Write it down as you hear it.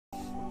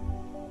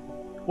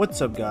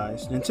What's up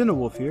guys, Nintendo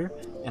Wolf here,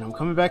 and I'm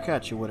coming back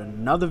at you with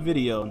another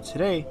video. And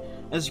today,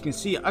 as you can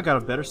see, I got a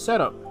better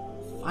setup.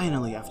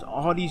 Finally, after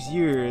all these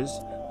years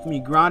of me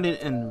grinding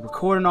and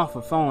recording off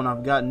a phone,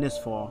 I've gotten this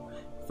far.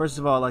 First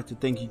of all, I'd like to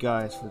thank you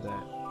guys for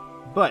that.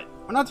 But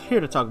we're not here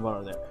to talk about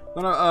all that.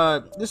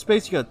 This is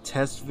basically a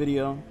test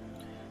video,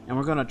 and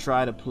we're gonna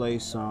try to play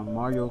some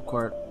Mario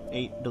Kart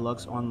 8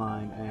 Deluxe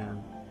online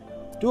and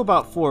do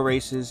about 4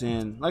 races.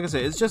 And like I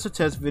said, it's just a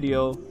test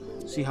video.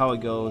 See how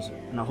it goes,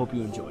 and I hope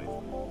you enjoy it.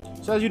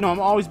 So as you know, I'm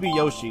always be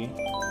Yoshi,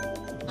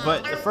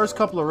 but the first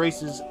couple of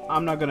races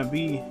I'm not gonna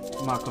be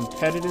my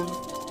competitive.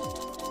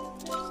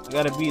 I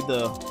gotta be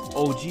the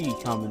OG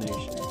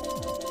combination.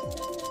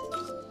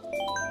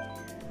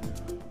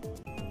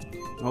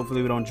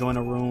 Hopefully we don't join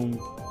a room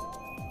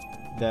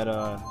that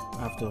I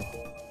have to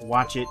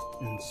watch it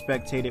and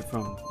spectate it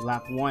from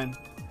lap 1.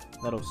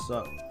 That'll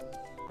suck.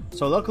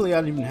 So luckily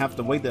I didn't even have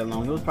to wait that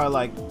long. It was probably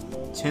like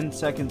 10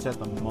 seconds at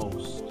the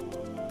most.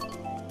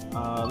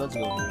 Let's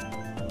go here.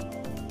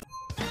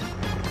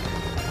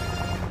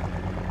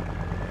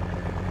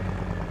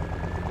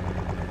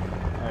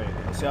 Alright,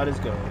 let's see how this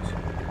goes.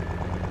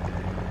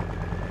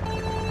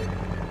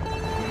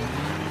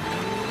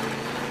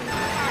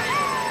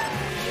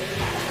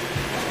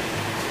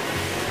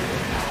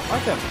 I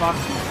like that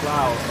foxy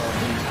cloud.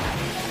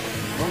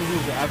 Don't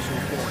use the actual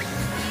force.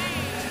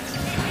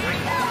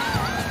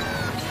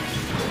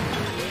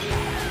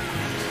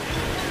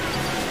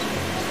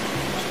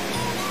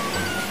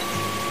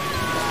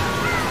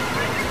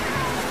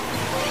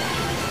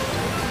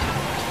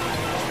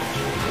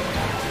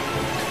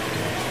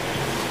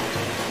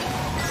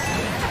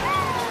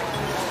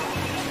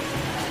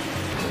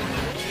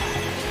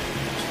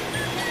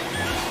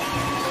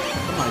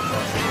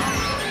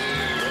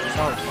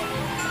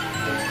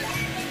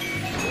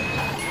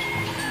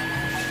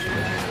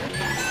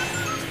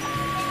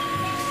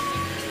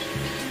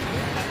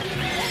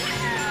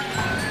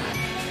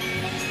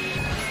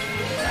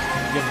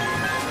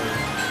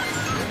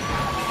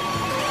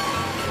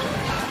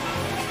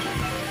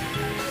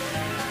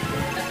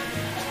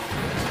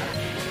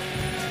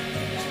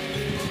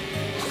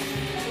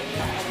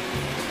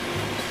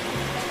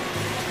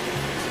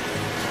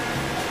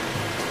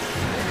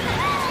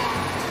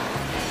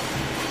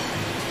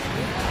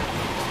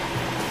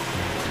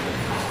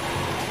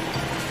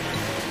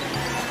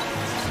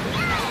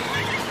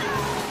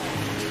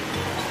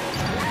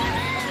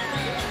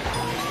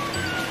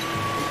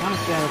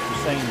 Stand at the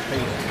same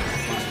pace.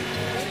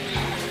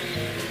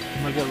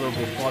 I'm gonna get a little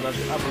bit farther. I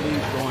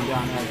believe going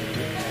down has a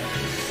bit.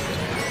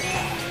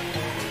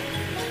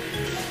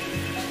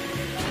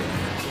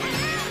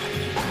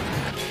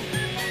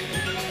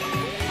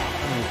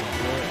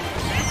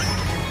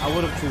 I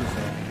would have too,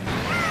 so.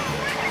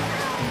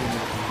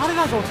 How did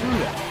I go through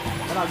that?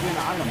 Without getting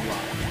an item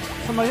block?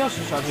 Somebody else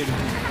just shot hitting me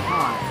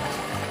behind.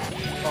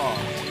 Oh,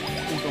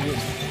 please don't hit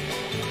me.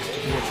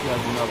 Yes, you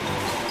have another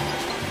one.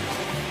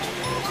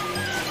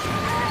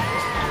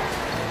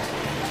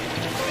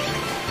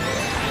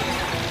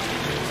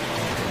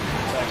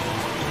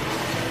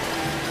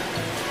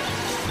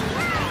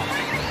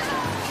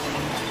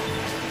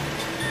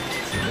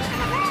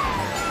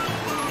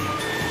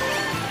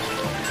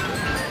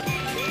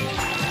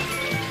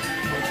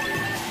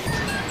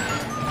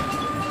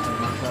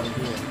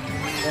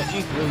 That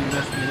ink really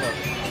messed me up.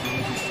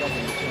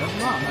 That's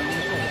not, I'm not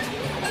gonna say it.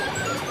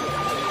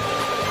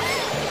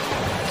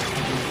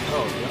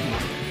 Oh, yeah.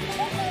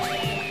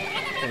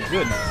 Thank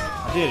goodness.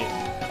 I did it.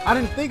 I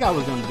didn't think I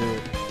was gonna do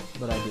it,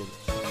 but I did it.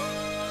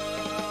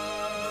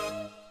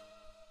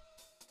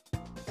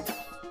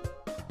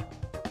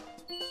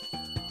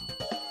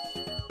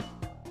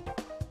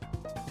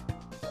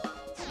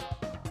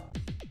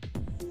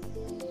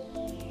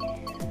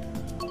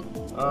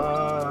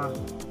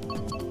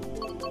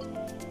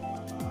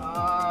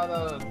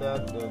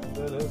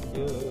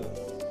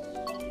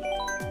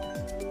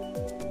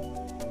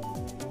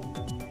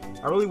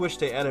 I really wish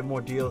they added more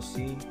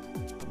DLC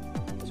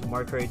to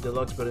Mario Kart 8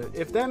 Deluxe, but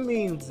if that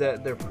means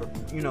that they're,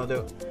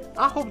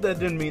 I hope that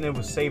didn't mean it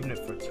was saving it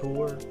for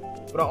Tour,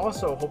 but I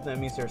also hope that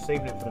means they're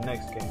saving it for the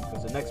next game,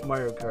 because the next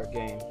Mario Kart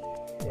game,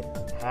 it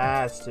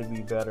has to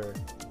be better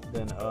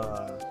than,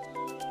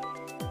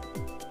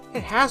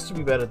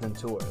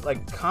 Tour.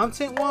 Like,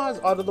 content-wise,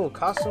 all the little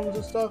costumes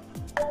and stuff,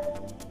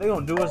 they're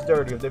gonna do us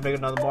dirty if they make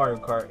another Mario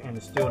Kart and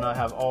it still not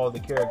have all the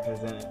characters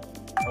in it,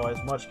 or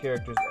as much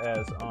characters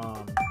as,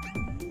 Tour.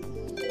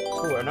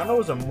 And I know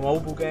it's a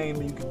mobile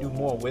game and you can do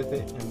more with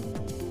it,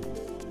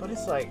 but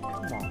it's like,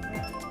 come on,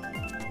 man.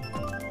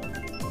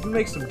 If you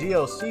make some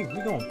DLC,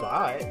 we gonna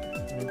buy it.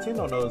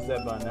 Nintendo knows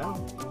that by now.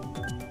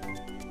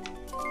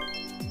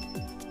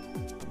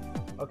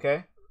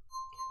 Okay.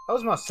 That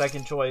was my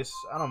second choice.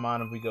 I don't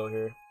mind if we go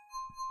here.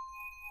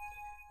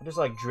 I just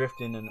like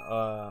drifting in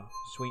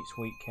Sweet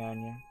Sweet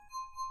Canyon.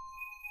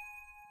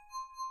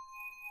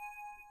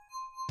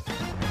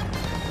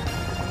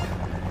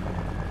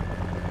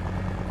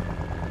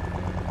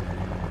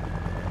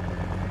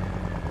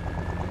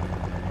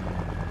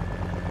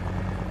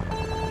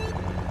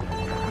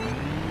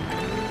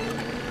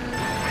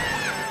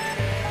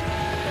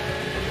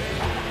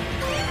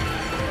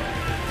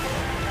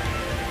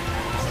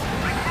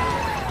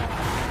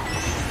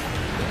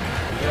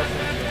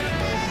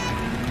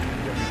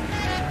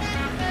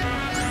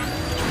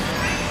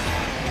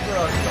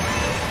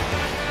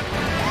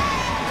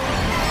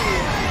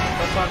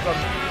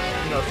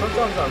 sometimes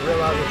sometimes I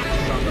realize it,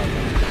 sometimes I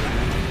don't.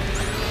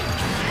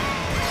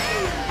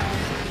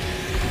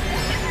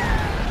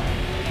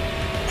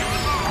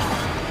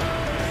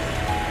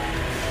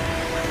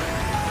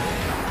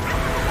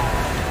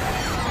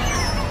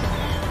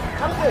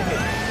 How did that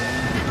hit?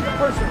 The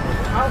person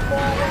was how far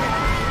away?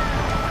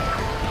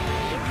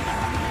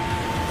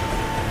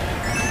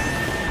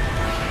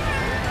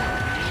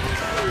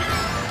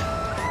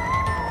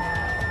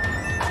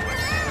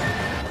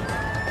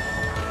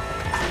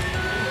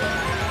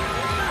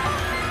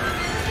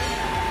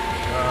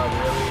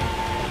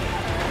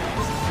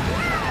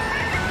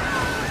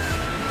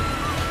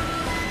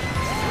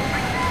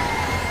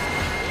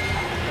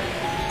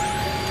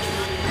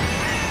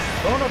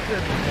 Going up there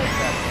is more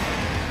fast.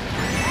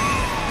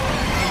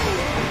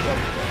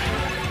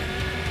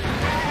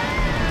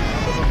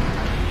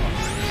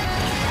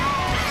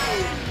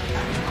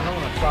 I don't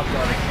want to stop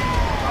that.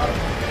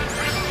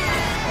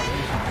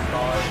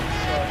 Stars and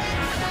stuff.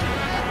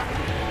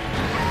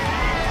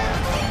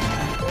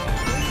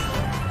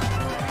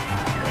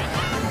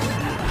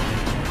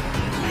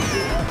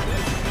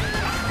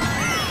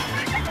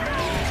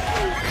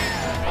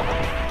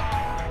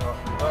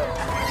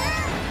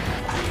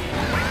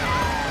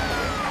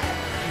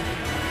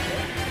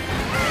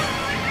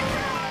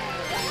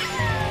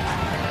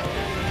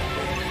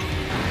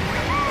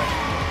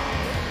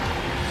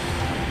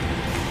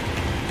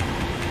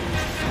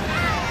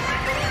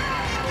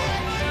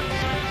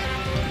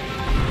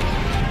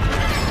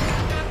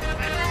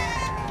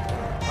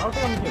 I don't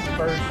think I'm gonna get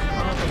first. I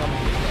don't think I'm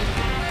gonna get first.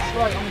 I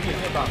feel like I'm gonna get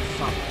hit by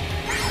something.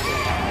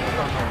 I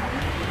don't know.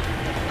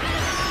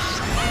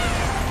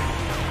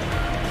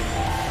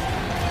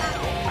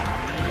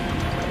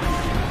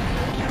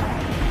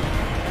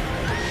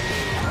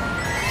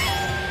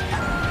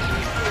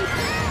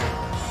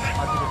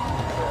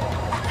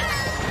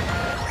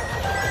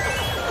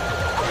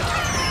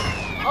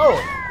 Oh!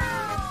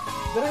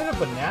 Did I hit a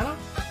banana?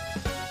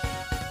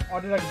 Or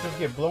did I just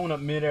get blown up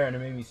midair and it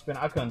made me spin?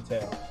 I couldn't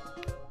tell.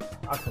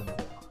 I couldn't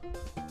tell.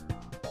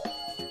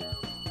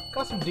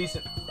 Got some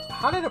decent...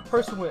 How did a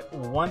person with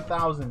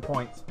 1,000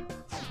 points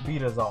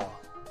beat us all?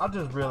 I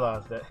just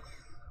realized that.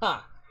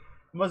 Ha!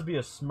 It must be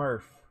a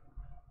Smurf.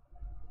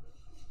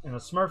 And a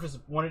Smurf is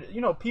one of the,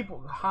 you know,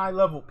 people,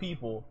 high-level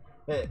people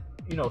that,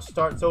 you know,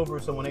 starts over,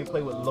 so when they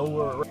play with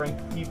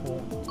lower-ranked people,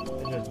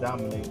 they just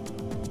dominate.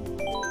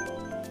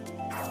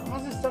 Why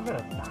is this stuff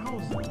at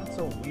 1,000? That's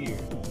so weird.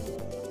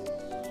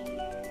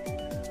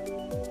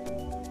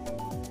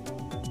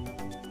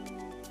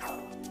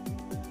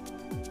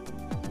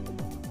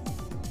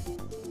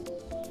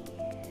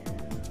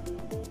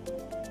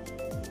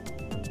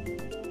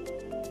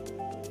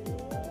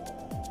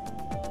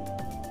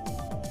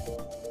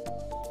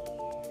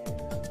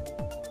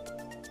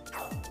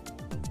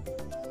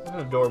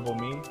 That's an adorable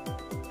meme.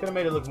 Could have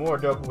made it look more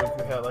adorable if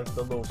you had like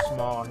the little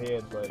small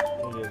head, but it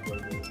is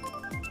what it is.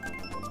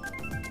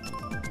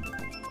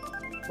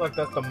 Like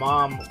that's the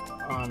mom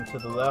to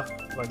the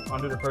left, like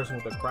under the person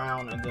with the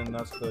crown, and then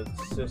that's the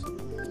sister,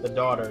 the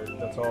daughter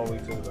that's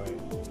always to the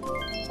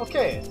right.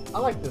 Okay, I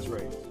like this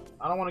race.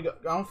 I don't want to go.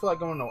 I don't feel like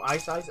going no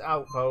ice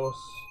outpost.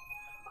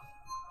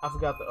 I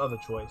forgot the other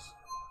choice,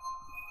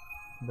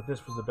 but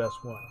this was the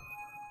best one.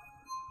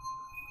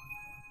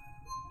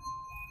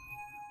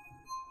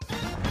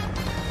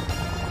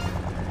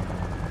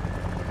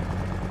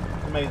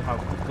 Amazing how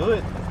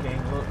good this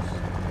game looks.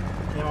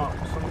 It came out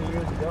so many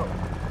years ago.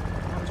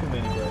 Not too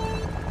many, but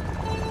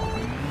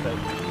it's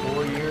like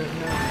 4 years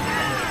now.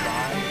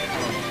 5.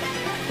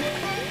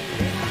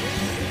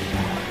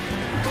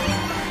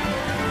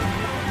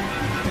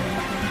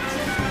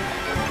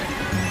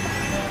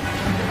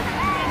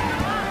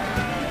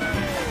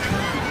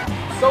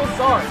 So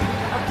sorry.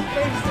 I keep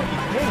babysitting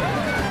this game.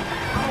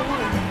 I don't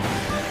want to.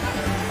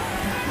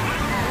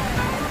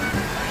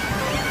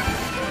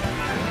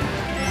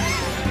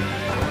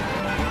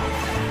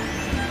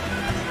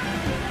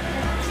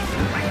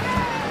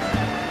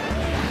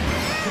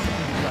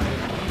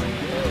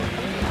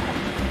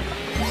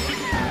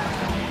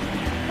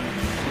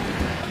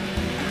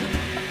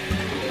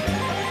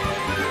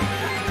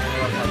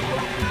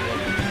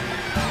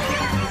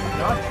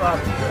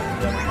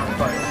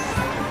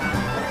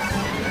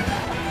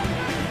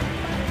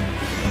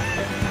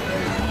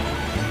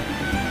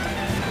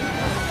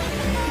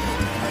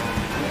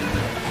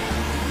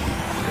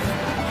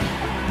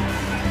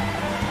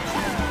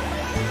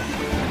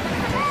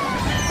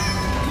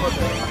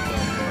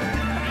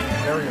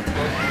 Very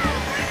important.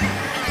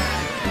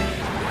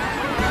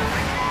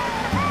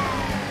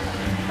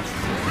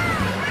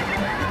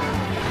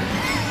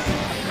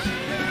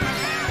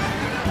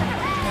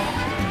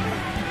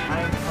 I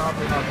am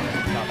probably not going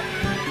to stop.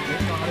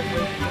 Based on how to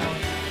play this game.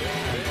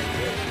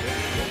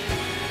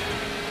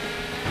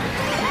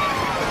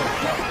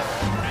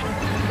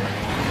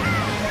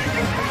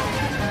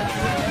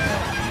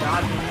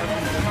 Dodging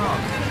everything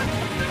off.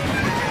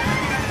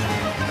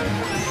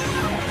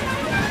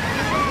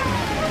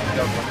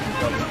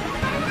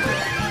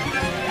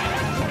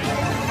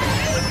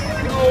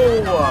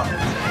 No!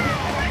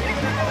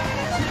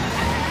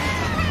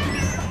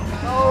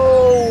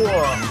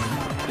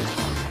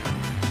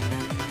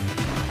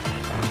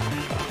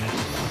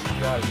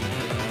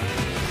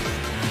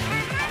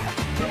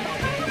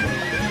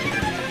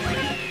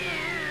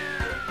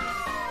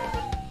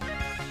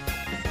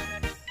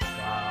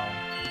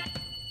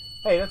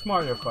 Hey, that's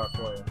Mario Kart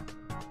for you.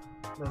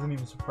 Doesn't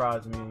even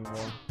surprise me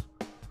anymore.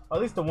 Or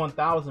at least the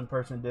 1,000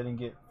 person didn't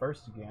get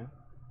first again.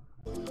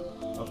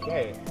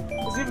 Okay,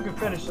 let's see if we can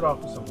finish it off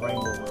with some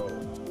Rainbow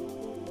Road.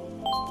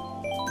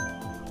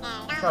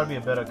 Try to be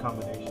a better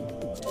combination.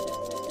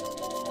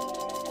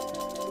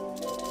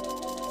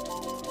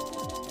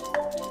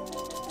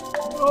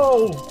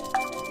 Oh!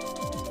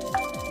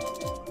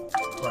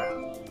 Crap.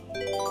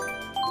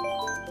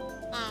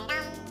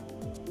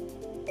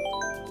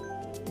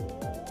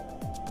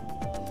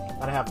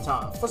 I didn't have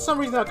time. For some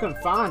reason I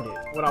couldn't find it,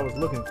 what I was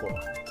looking for.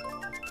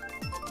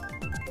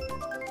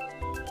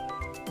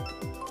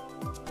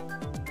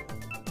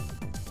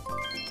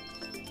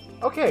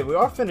 Okay, we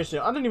are finishing.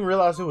 I didn't even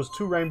realize it was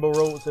 2 Rainbow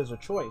Roads as a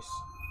choice.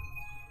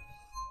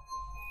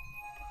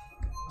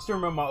 I still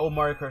remember my old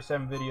Mario Kart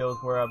 7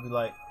 videos where I'd be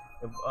like,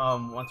 if,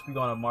 once we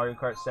go on a Mario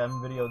Kart 7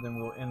 video,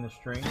 then we'll end the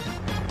stream.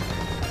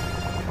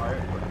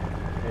 Alright,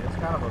 yeah, it's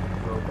kind of a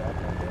throwback, I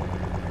guess.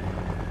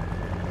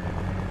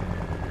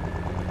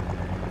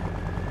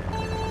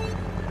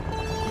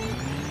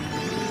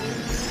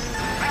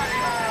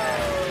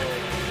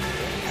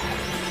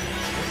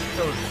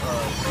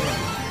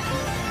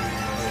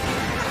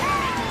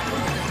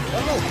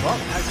 That little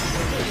bump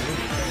actually made it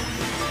really fast.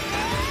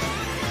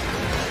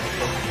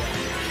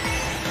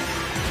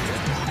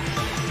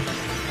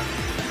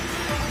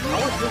 I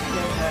was just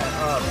getting that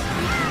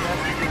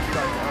messages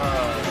like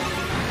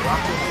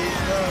Rocket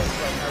League does,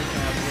 like how you can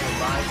have little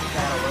live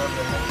chat or whatever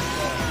the heck it's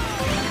called.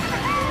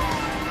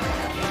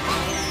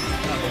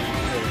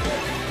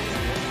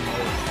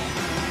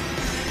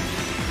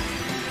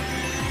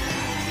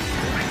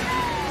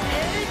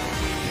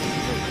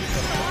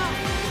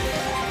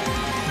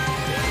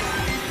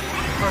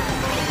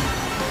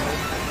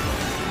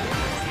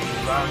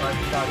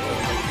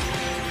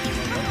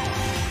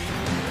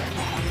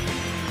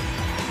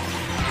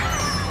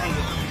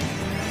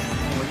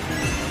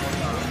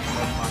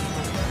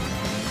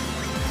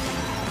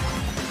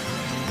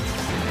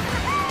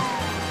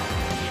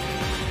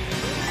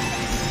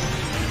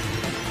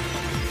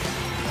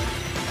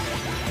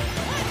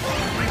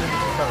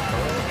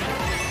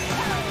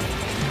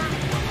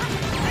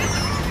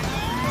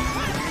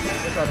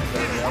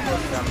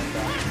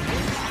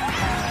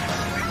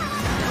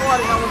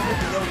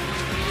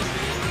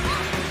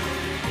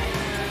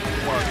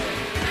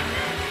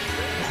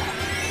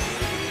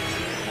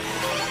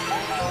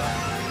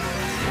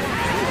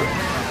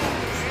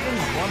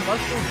 One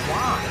mushroom?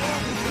 Why?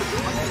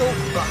 I'm so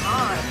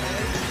behind,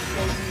 man.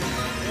 So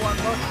one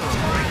mushroom.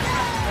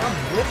 I'm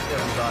with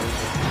everybody.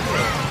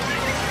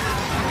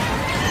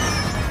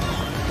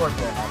 Of course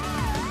that happened.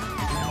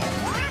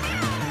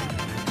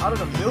 Out of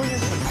the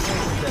millions of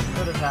things that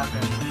could have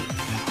happened,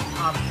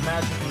 I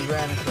magically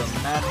ran into a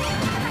magic.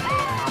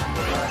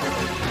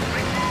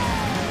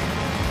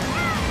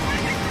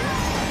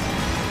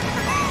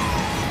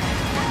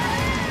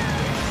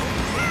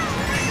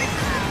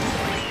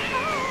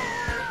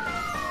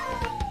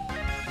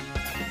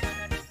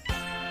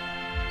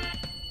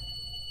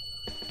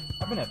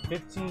 I've been at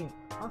 15.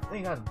 I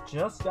think I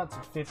just got to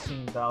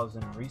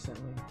 15,000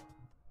 recently.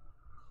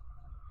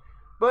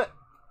 But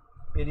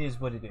it is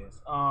what it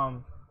is.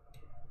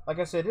 Like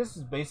I said, this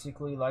is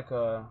basically like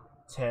a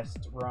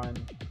test run.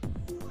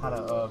 How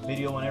the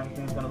video and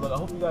everything's gonna look. I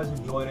hope you guys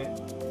enjoyed it.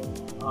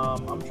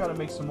 I'm trying to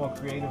make some more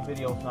creative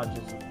videos, not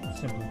just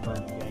simply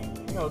playing the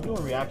game. You know,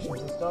 doing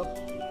reactions and stuff.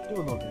 Do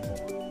a little bit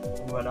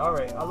better. But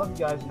alright, I love you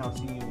guys and I'll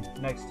see you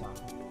next time.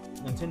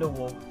 Nintendo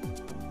Wolf.